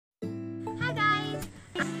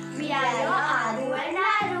We are your Aaru and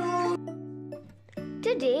Aaru.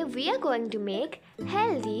 Today we are going to make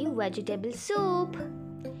healthy vegetable soup.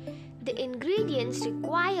 The ingredients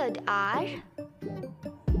required are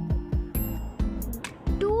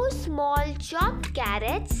 2 small chopped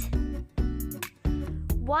carrots,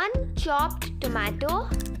 1 chopped tomato,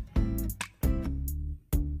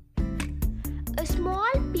 a small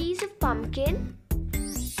piece of pumpkin,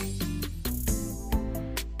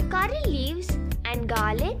 curry leaves and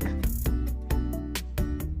garlic,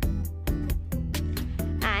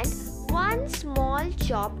 and 1 small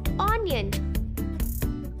chopped onion.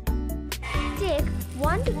 Take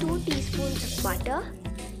 1 to 2 teaspoons of butter.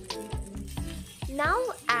 Now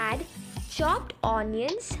add chopped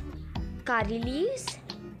onions, curry leaves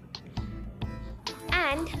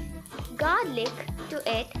and garlic to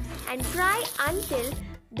it and fry until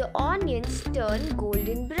the onions turn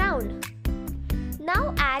golden brown.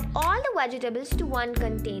 Now add all the vegetables to one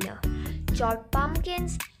container: chopped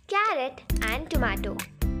pumpkins, carrot and tomato.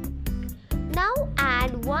 Now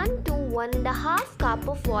add 1 to 1.5 cup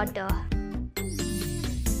of water.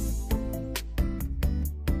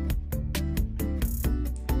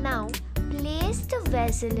 Now place the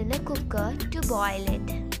vessel in a cooker to boil it.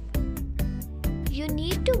 You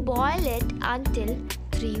need to boil it until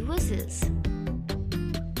 3 whistles.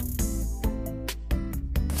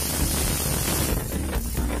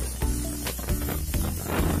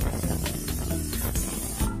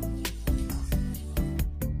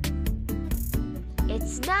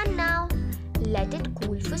 It's done now. Let it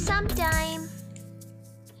cool for some time.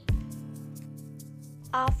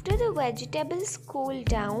 After the vegetables cool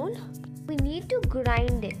down, we need to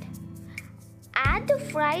grind it. Add the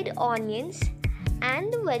fried onions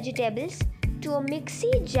and the vegetables to a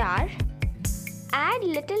mixie jar. Add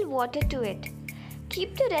little water to it.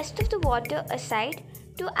 Keep the rest of the water aside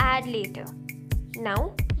to add later.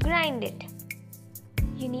 Now grind it.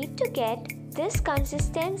 You need to get this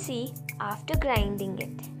consistency after grinding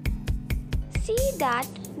it. See that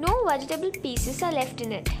no vegetable pieces are left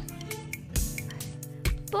in it.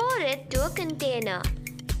 Pour it to a container.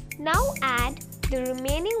 Now add the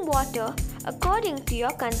remaining water according to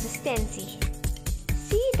your consistency.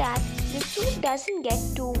 See that the soup doesn't get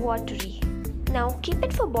too watery. Now keep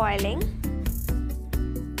it for boiling.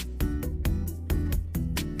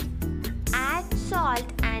 Add salt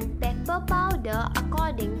and pepper powder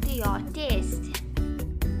according to your taste.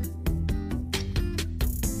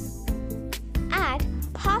 Add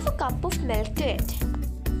half a cup of milk to it.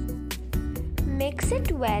 Mix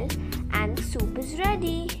it well and the soup is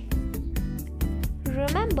ready.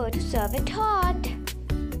 Remember to serve it hot.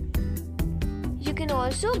 You can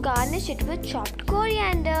also garnish it with chopped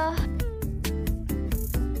coriander.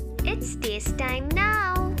 It's taste time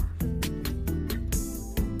now.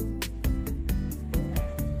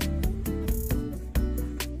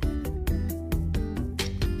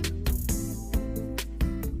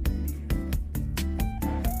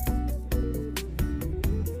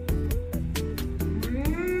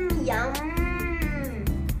 Yum!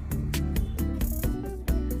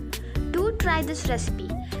 Do try this recipe.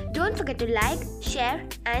 Don't forget to like, share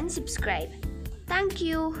and subscribe. Thank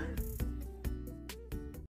you.